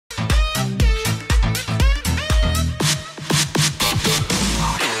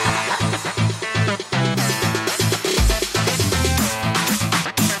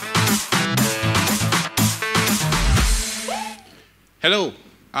Hello,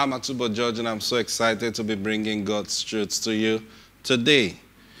 I'm Atubo George, and I'm so excited to be bringing God's truths to you today.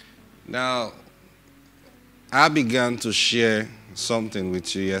 Now, I began to share something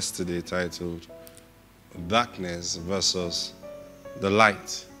with you yesterday titled Darkness versus the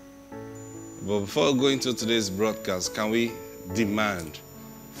Light. But before going to today's broadcast, can we demand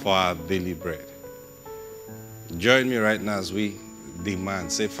for our daily bread? Join me right now as we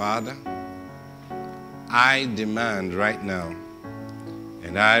demand. Say, Father, I demand right now,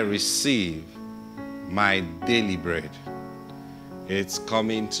 and I receive my daily bread. It's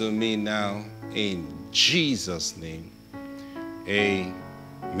coming to me now in Jesus' name.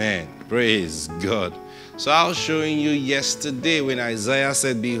 Amen. Praise God. So I was showing you yesterday when Isaiah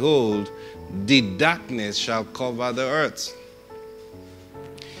said, behold, the darkness shall cover the earth,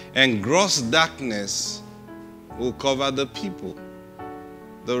 and gross darkness will cover the people.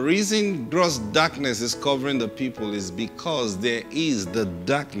 The reason gross darkness is covering the people is because there is the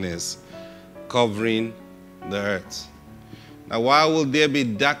darkness covering the earth. Now, why will there be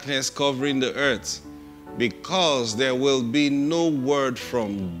darkness covering the earth? Because there will be no word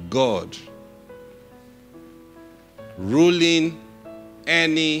from God ruling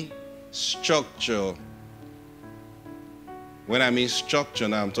any structure. When I mean structure,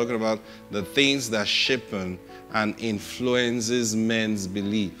 now I'm talking about the things that shape and influences men's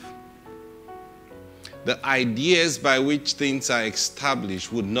belief. The ideas by which things are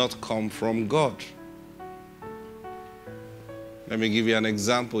established would not come from God. Let me give you an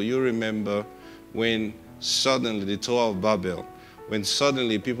example. You remember when suddenly the Tower of Babel, when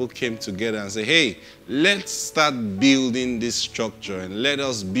suddenly people came together and said, hey, let's start building this structure and let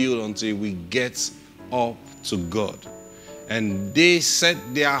us build until we get up to God. And they set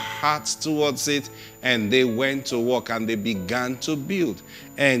their hearts towards it, and they went to work, and they began to build.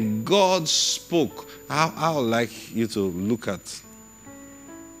 And God spoke. I would like you to look at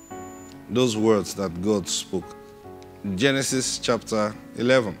those words that God spoke. Genesis chapter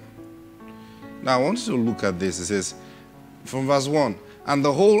 11. Now, I want you to look at this. It says, from verse 1, and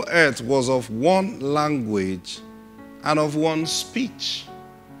the whole earth was of one language and of one speech.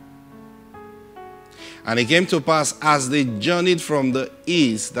 And it came to pass, as they journeyed from the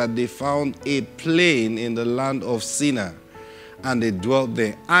east, that they found a plain in the land of Shinar, and they dwelt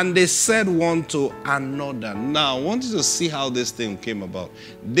there. And they said one to another. Now, I want you to see how this thing came about.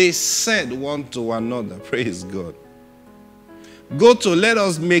 They said one to another, praise God, go to, let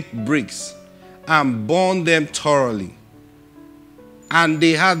us make bricks, and burn them thoroughly. And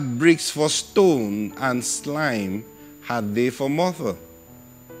they had bricks for stone, and slime had they for mortar.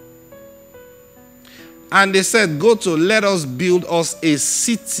 And they said, go to, let us build us a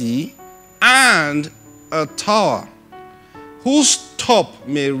city and a tower, whose top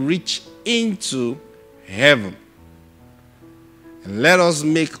may reach into heaven. And let us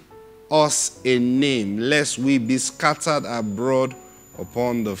make us a name, lest we be scattered abroad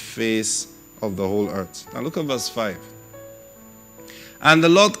upon the face of the whole earth. Now look at verse 5. And the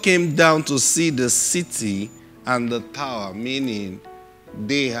Lord came down to see the city and the tower, meaning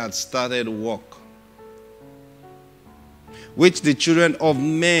they had started work, which the children of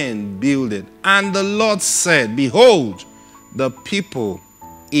men builded. And the Lord said, behold, the people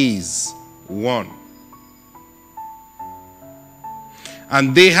is one,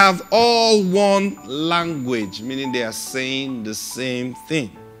 and they have all one language, meaning they are saying the same thing.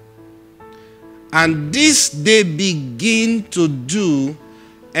 And this they begin to do,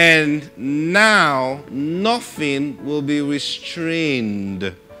 and now nothing will be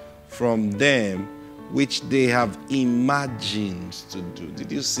restrained from them which they have imagined to do. Did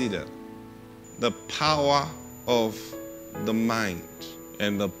you see that? The power of the mind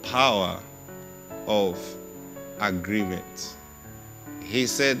and the power of agreement. He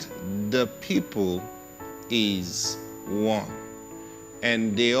said, the people is one,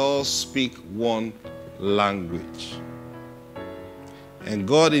 and they all speak one language. And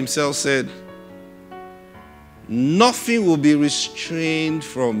God himself said, nothing will be restrained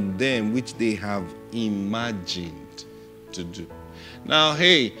from them which they have imagined to do. Now,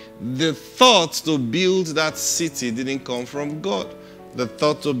 hey, the thought to build that city didn't come from God. The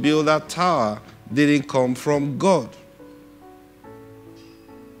thought to build that tower didn't come from God.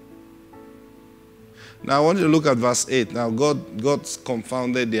 Now, I want you to look at verse 8. Now, God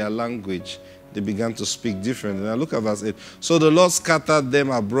confounded their language. They began to speak differently. Now, look at verse 8. So the Lord scattered them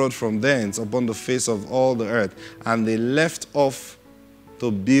abroad from thence upon the face of all the earth, and they left off to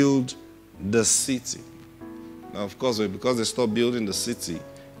build the city. Now, of course, because they stopped building the city,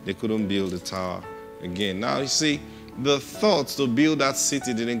 they couldn't build the tower again. Now, you see, the thought to build that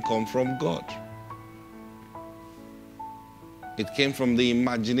city didn't come from God. It came from the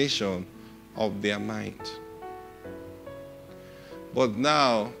imagination of their mind. But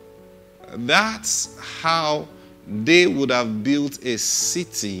now, that's how they would have built a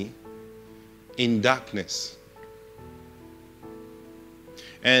city in darkness.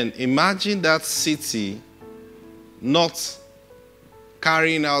 And imagine that city not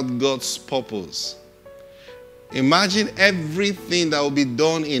carrying out God's purpose. Imagine everything that will be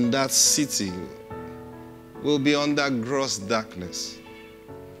done in that city will be under gross darkness.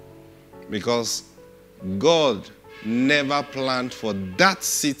 Because God never planned for that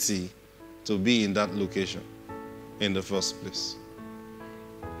city to be in that location in the first place.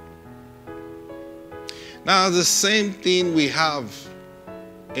 Now, the same thing we have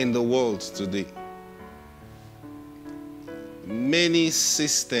in the world today. Many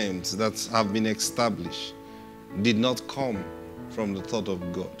systems that have been established did not come from the thought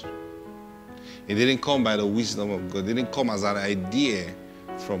of God. It didn't come by the wisdom of God. It didn't come as an idea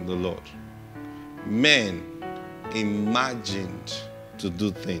from the Lord. Men imagined to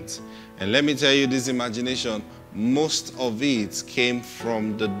do things. And let me tell you, this imagination, most of it came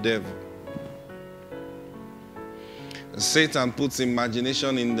from the devil. Satan puts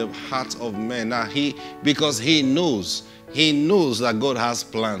imagination in the heart of men. Now, because he knows that God has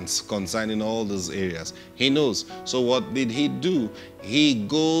plans concerning all those areas. He knows. So what did he do? He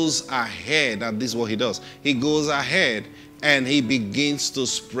goes ahead, and this is what he does. He goes ahead and he begins to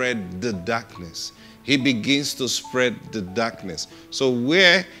spread the darkness. He begins to spread the darkness. So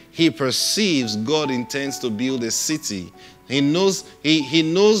where he perceives God intends to build a city, he knows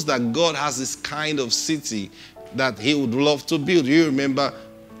that God has this kind of city that he would love to build. You remember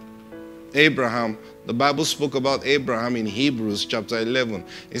Abraham. The Bible spoke about Abraham in Hebrews chapter 11.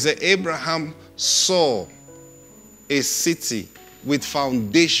 It said Abraham saw a city with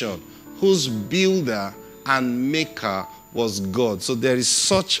foundation whose builder and maker was God. So there is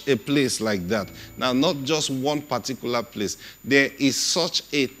such a place like that. Now, not just one particular place. There is such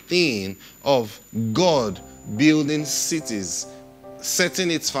a thing of God building cities, setting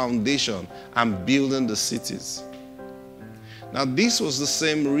its foundation and building the cities. Now, this was the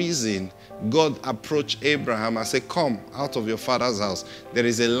same reason God approached Abraham and said, come out of your father's house. There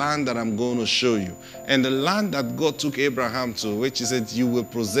is a land that I'm going to show you. And the land that God took Abraham to, which he said, you will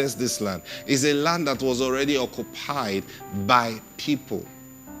possess this land, is a land that was already occupied by people.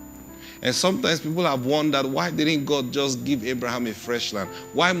 And sometimes people have wondered, why didn't God just give Abraham a fresh land?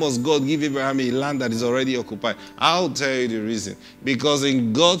 Why must God give Abraham a land that is already occupied? I'll tell you the reason. Because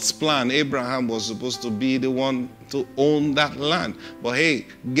in God's plan, Abraham was supposed to be the one to own that land. But hey,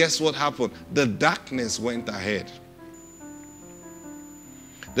 guess what happened? The darkness went ahead.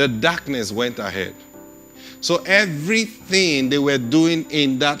 The darkness went ahead. So everything they were doing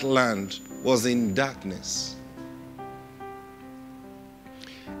in that land was in darkness.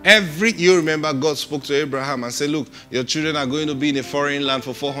 You remember God spoke to Abraham and said, look, your children are going to be in a foreign land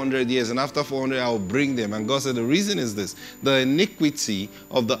for 400 years, and after 400 I will bring them. And God said, the reason is this: the iniquity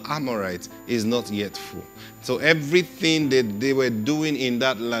of the Amorites is not yet full. So everything that they were doing in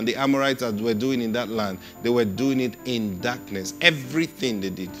that land, the Amorites that were doing in that land, they were doing it in darkness. Everything they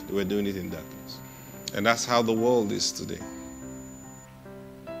did, they were doing it in darkness. And that's how the world is today.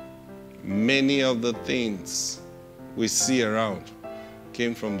 Many of the things we see around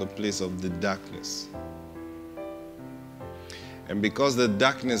came from the place of the darkness. And because the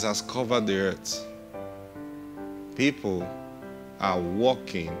darkness has covered the earth, people are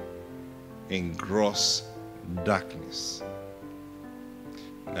walking in gross darkness.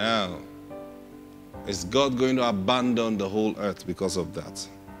 Now, is God going to abandon the whole earth because of that?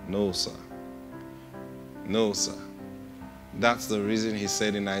 No, sir. No, sir. That's the reason he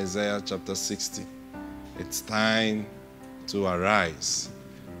said in Isaiah chapter 60, it's time to arise.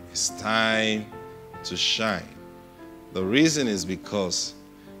 It's time to shine. The reason is because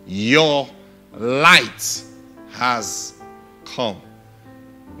your light has come.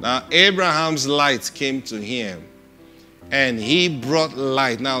 Now, Abraham's light came to him, and he brought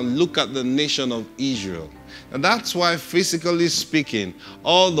light. Now, look at the nation of Israel. And that's why, physically speaking,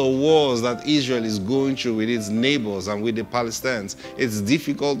 all the wars that Israel is going through with its neighbors and with the Palestinians, it's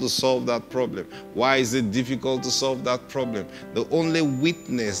difficult to solve that problem. Why is it difficult to solve that problem? The only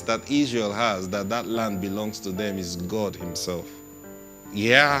witness that Israel has that that land belongs to them is God himself.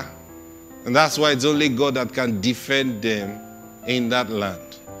 Yeah. And that's why it's only God that can defend them in that land.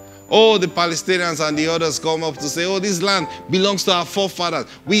 Oh, the Palestinians and the others come up to say, oh, this land belongs to our forefathers.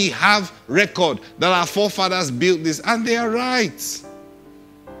 We have record that our forefathers built this. And they are right.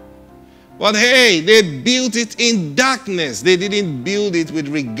 But hey, they built it in darkness. They didn't build it with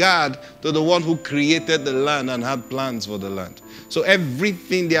regard to the one who created the land and had plans for the land. So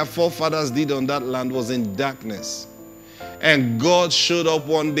everything their forefathers did on that land was in darkness. And God showed up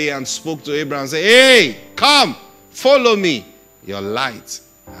one day and spoke to Abraham and said, hey, come, follow me. Your light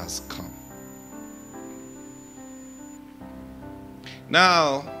has come.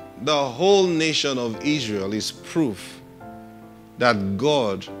 Now, the whole nation of Israel is proof that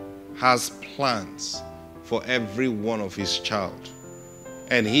God has plans for every one of his child.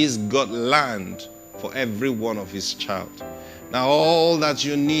 And he's got land for every one of his child. Now, all that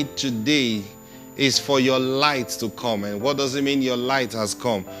you need today is for your light to come. And what does it mean your light has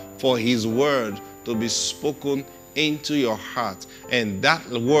come? For his word to be spoken into your heart. And that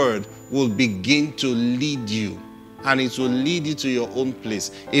word will begin to lead you. And it will lead you to your own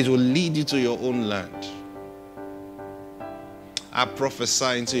place. It will lead you to your own land. I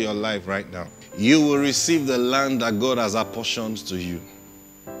prophesy into your life right now. You will receive the land that God has apportioned to you.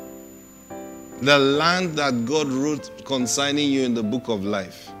 The land that God wrote concerning you in the book of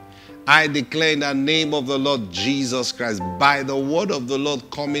life. I declare in the name of the Lord Jesus Christ, by the word of the Lord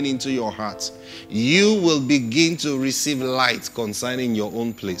coming into your heart, you will begin to receive light concerning your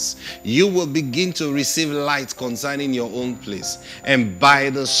own place. You will begin to receive light concerning your own place. And by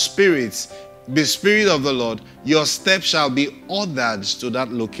the Spirit of the Lord, your steps shall be ordered to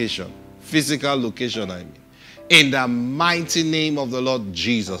that location. Physical location, I mean. In the mighty name of the Lord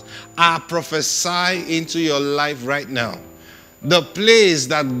Jesus, I prophesy into your life right now. The place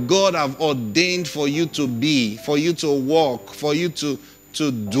that God have ordained for you to be, for you to walk, for you to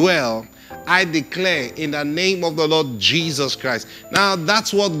dwell, I declare in the name of the Lord Jesus Christ. Now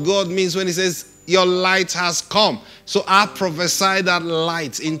that's what God means when he says, your light has come. So I prophesy that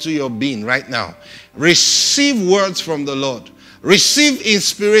light into your being right now. Receive words from the Lord. Receive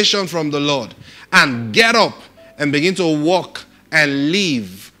inspiration from the Lord. And get up and begin to walk and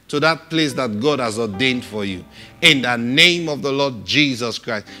live to that place that God has ordained for you. In the name of the Lord Jesus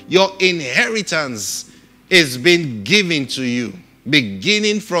Christ. Your inheritance is being given to you.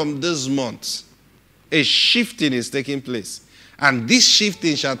 Beginning from this month, a shifting is taking place. And this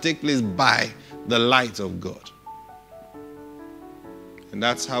shifting shall take place by the light of God. And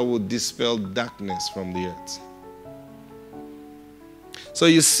that's how we'll dispel darkness from the earth. So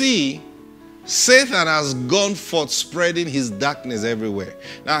you see, Satan has gone forth spreading his darkness everywhere.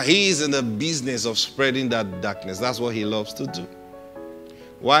 Now he is in the business of spreading that darkness. That's what he loves to do.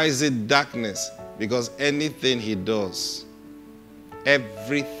 Why is it darkness? Because anything he does,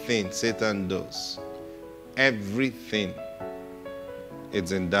 everything Satan does, everything,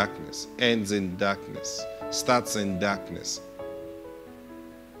 it's in darkness, ends in darkness, starts in darkness.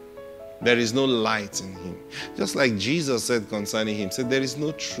 There is no light in him. Just like Jesus said concerning him, said there is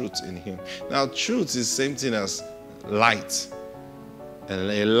no truth in him. Now, truth is the same thing as light.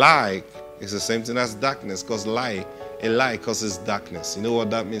 And a lie is the same thing as darkness, because a lie causes darkness. You know what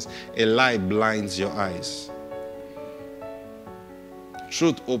that means? A lie blinds your eyes.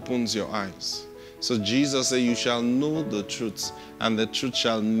 Truth opens your eyes. So Jesus said, you shall know the truth, and the truth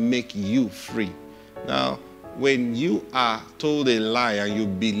shall make you free. Now, when you are told a lie and you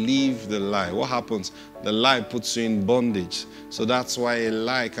believe the lie, what happens? The lie puts you in bondage. So that's why a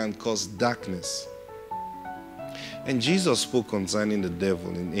lie can cause darkness. And Jesus spoke concerning the devil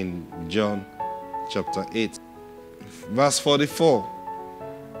in John chapter 8, verse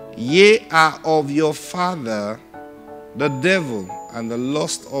 44. Ye are of your father, the devil, and the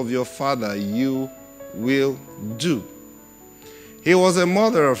lust of your father you will do. He was a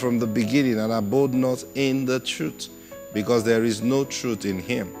murderer from the beginning and abode not in the truth, because there is no truth in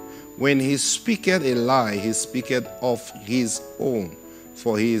him. When he speaketh a lie, he speaketh of his own,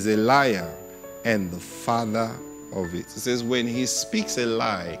 for he is a liar and the father of it. It says when he speaks a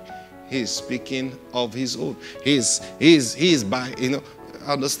lie, he is speaking of his own. He is by,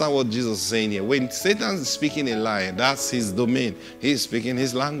 understand what Jesus is saying here. When Satan is speaking a lie, that's his domain. He is speaking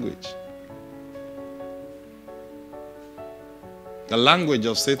his language. The language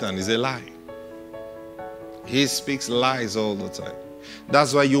of Satan is a lie. He speaks lies all the time.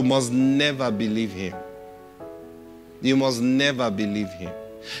 That's why you must never believe him. You must never believe him.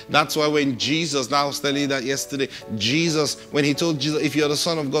 That's why when Jesus, now I was telling you that yesterday, Jesus, when he told Jesus, if you're the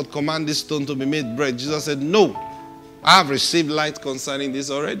Son of God, command this stone to be made bread. Jesus said, no, I have received light concerning this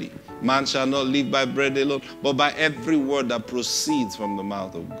already. Man shall not live by bread alone, but by every word that proceeds from the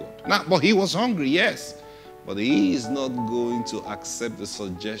mouth of God. Now, but he was hungry, yes. But he is not going to accept the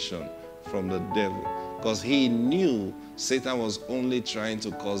suggestion from the devil, because he knew Satan was only trying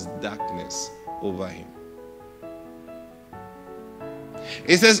to cause darkness over him.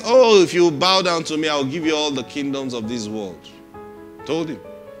 He says, oh, if you bow down to me, I will give you all the kingdoms of this world. Told him,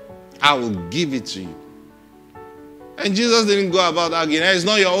 I will give it to you. And Jesus didn't go about arguing, hey, it's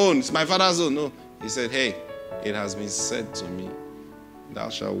not your own, it's my Father's own. No. He said, hey, it has been said to me, thou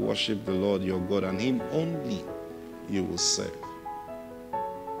shalt worship the Lord your God, and him only you will serve.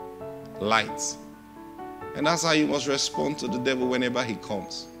 Light. And that's how you must respond to the devil whenever he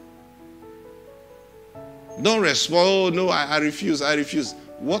comes. Don't respond, oh no, I refuse, I refuse.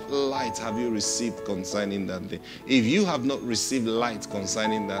 What light have you received concerning that thing? If you have not received light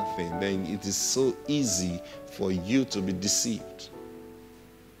concerning that thing, then it is so easy for you to be deceived.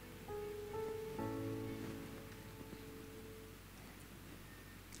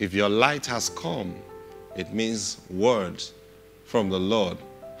 If your light has come, it means word from the Lord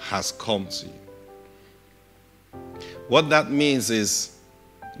has come to you. What that means is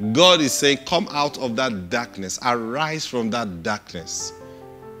God is saying, come out of that darkness. Arise from that darkness.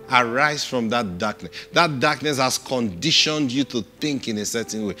 Arise from that darkness. That darkness has conditioned you to think in a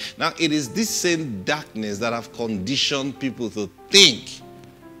certain way. Now, it is this same darkness that have conditioned people to think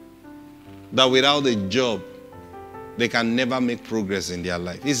that without a job, they can never make progress in their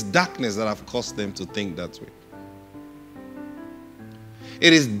life. It's darkness that have caused them to think that way.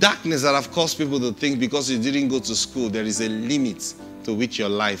 It is darkness that have caused people to think because you didn't go to school, there is a limit to which your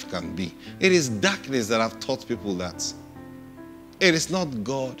life can be. It is darkness that have taught people that. It is not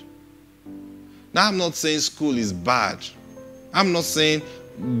God. Now, I'm not saying school is bad. I'm not saying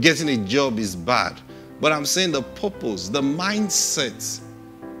getting a job is bad. But I'm saying the purpose, the mindset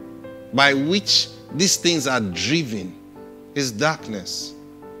by which these things are driven is darkness.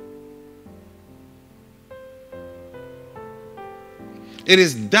 It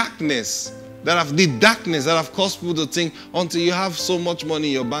is darkness that have caused people to think until you have so much money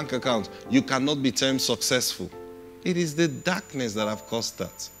in your bank account, you cannot be termed successful. It is the darkness that have caused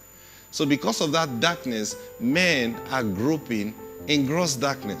that. So because of that darkness, men are groping in gross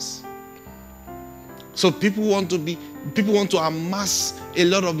darkness. So people want to amass a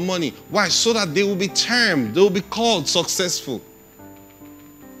lot of money. Why? So that they will be termed, they will be called successful.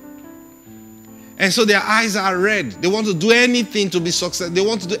 And so their eyes are red. They want to do anything to be successful. They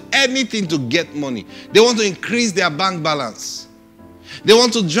want to do anything to get money. They want to increase their bank balance. They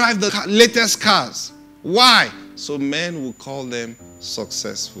want to drive the latest cars. Why? So men will call them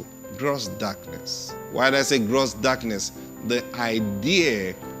successful. Gross darkness. Why did I say gross darkness? The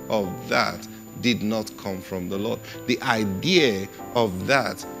idea of that did not come from the Lord. The idea of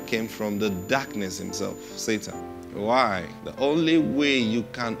that came from the darkness himself, Satan. Why? The only way you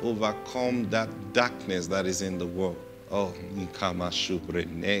can overcome that darkness that is in the world. Oh,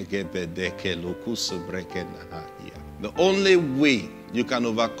 the only way you can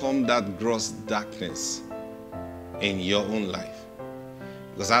overcome that gross darkness in your own life.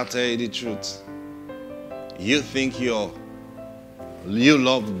 Because I'll tell you the truth. You think you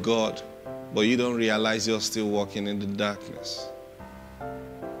love God, but you don't realize you're still walking in the darkness.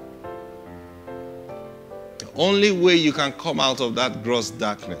 The only way you can come out of that gross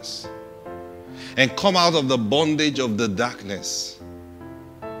darkness and come out of the bondage of the darkness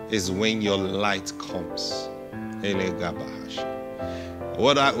is when your light comes.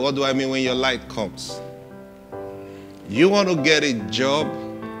 What do I mean when your light comes? You want to get a job,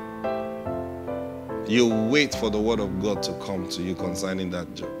 you wait for the word of God to come to you concerning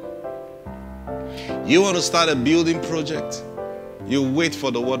that job. You want to start a building project, you wait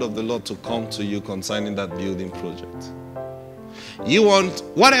for the word of the Lord to come to you concerning that building project. You want,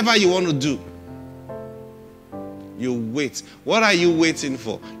 whatever you want to do, you wait. What are you waiting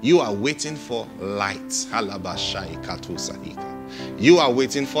for? You are waiting for light. You are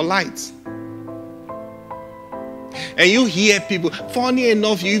waiting for light. And you hear people, funny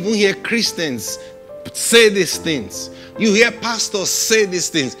enough, you even hear Christians say these things. You hear pastors say these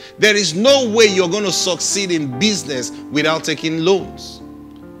things. There is no way you're going to succeed in business without taking loans.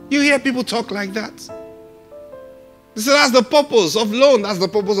 You hear people talk like that. So that's the purpose of loan. That's the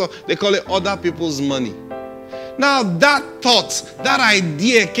purpose of, they call it other people's money. Now that thought, that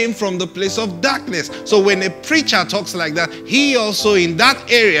idea came from the place of darkness. So when a preacher talks like that, he also in that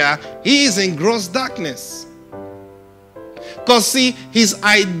area, he is in gross darkness. Because see, his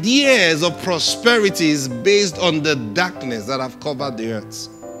ideas of prosperity is based on the darkness that have covered the earth.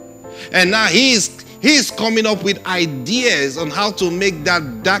 And now he's coming up with ideas on how to make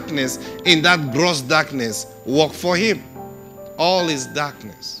that darkness, in that gross darkness, work for him. All is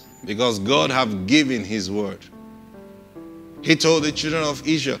darkness. Because God have given his word. He told the children of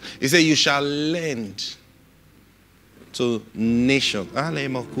Israel, he said, you shall lend to nations.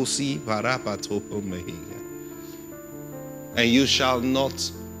 And you shall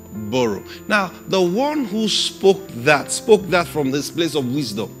not borrow. Now, the one who spoke that from this place of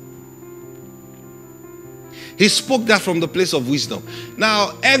wisdom. He spoke that from the place of wisdom.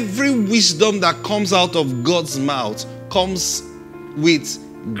 Now, every wisdom that comes out of God's mouth comes with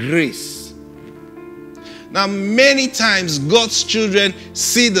grace. Now, many times God's children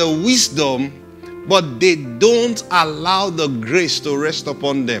see the wisdom, but they don't allow the grace to rest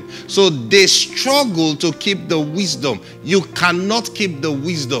upon them. So they struggle to keep the wisdom. You cannot keep the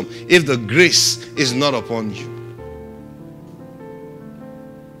wisdom if the grace is not upon you.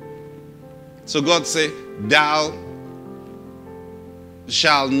 So God said, thou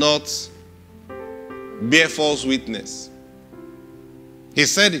shalt not bear false witness. He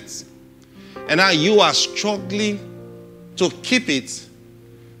said it. And now you are struggling to keep it.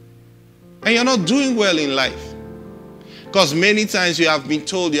 And you're not doing well in life. Because many times you have been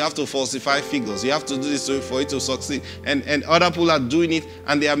told you have to falsify figures. You have to do this for it to succeed. And other people are doing it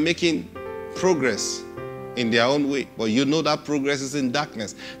and they are making progress in their own way. But you know that progress is in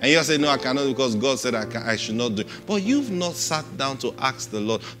darkness. And you say, no, I cannot because God said I should not do it. But you've not sat down to ask the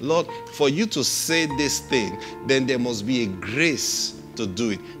Lord, Lord, for you to say this thing, then there must be a grace to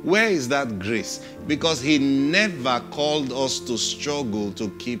do it. Where is that grace? Because he never called us to struggle to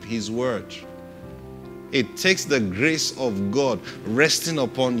keep his word. It takes the grace of God resting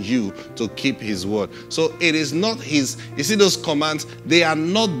upon you to keep his word. So it is not his, you see those commands, they are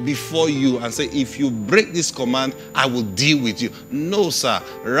not before you and say, if you break this command, I will deal with you. No, sir.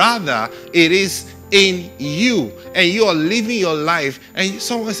 Rather, it is in you and you are living your life and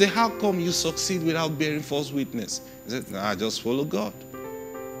someone say, how come you succeed without bearing false witness? He said, no, I just follow God.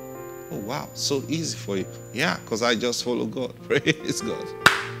 Oh, wow, so easy for you. Yeah, because I just follow God. Praise God.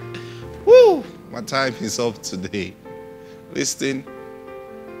 Woo! My time is up today. Listen,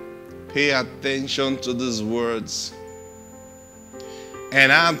 pay attention to these words.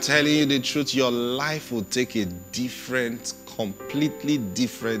 And I'm telling you the truth, your life will take a different, completely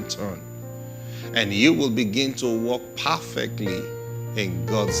different turn. And you will begin to walk perfectly in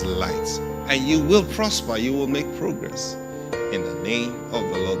God's light. And you will prosper, you will make progress. In the name of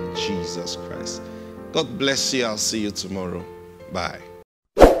the Lord Jesus Christ. God bless you. I'll see you tomorrow. Bye.